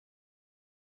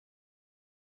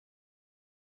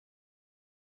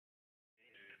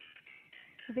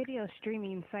Video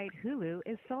streaming site Hulu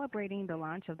is celebrating the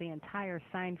launch of the entire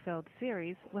Seinfeld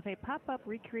series with a pop-up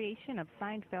recreation of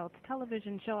Seinfeld's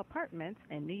television show Apartments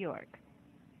in New York.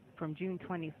 From June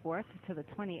 24th to the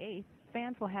 28th,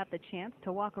 fans will have the chance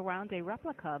to walk around a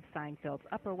replica of Seinfeld's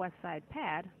Upper West Side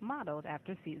pad modeled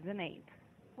after season 8.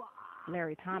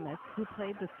 Larry Thomas, who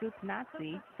played the Soup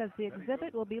Nazi, says the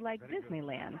exhibit will be like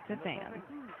Disneyland to fans.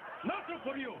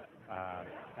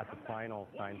 At the final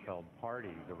Seinfeld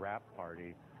party, the wrap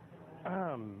party,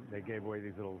 they gave away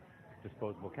these little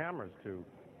disposable cameras to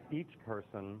each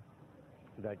person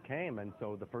that came, and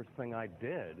so the first thing I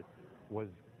did was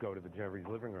go to the Jerry's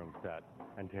living room set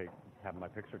and have my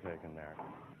picture taken there.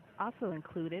 Also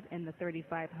included in the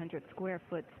 3,500 square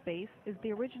foot space is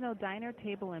the original diner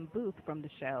table and booth from the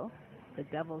show, the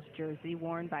Devil's jersey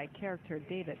worn by character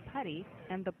David Puddy,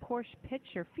 and the Porsche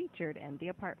picture featured in the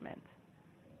apartment.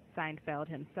 Seinfeld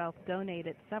himself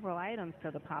donated several items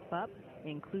to the pop-up,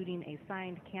 including a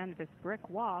signed canvas brick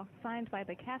wall signed by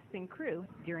the cast and crew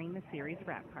during the series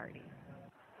wrap party.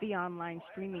 The online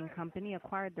streaming company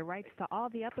acquired the rights to all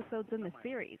the episodes in the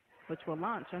series, which will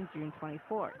launch on June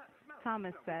 24th.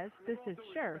 Thomas says this is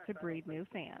sure to breed new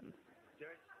fans.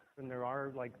 And there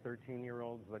are like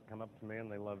 13-year-olds that come up to me and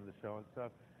they love the show and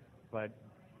stuff, but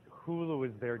Hulu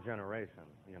is their generation,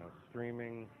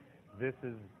 streaming, this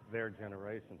is their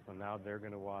generation, so now they're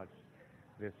going to watch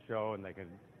this show and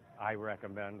I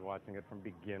recommend watching it from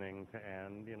beginning to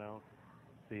end,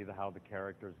 see how the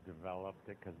characters developed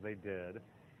it, because they did,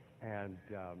 and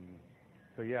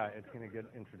so yeah, it's going to get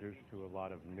introduced to a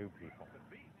lot of new people.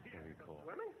 It's going to be cool.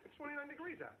 It's 29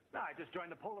 degrees out. No, I just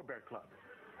joined the Polar Bear Club.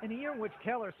 In a year in which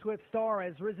Taylor Swift's star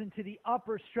has risen to the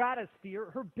upper stratosphere,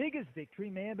 her biggest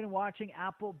victory may have been watching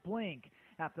Apple blink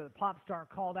after the pop star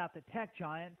called out the tech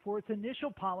giant for its initial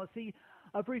policy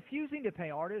of refusing to pay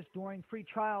artists during free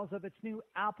trials of its new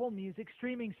Apple Music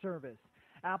streaming service.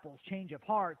 Apple's change of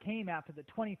heart came after the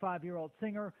 25-year-old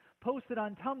singer posted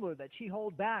on Tumblr that she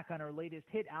held back on her latest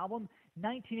hit album,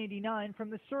 1989, from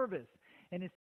the service. In his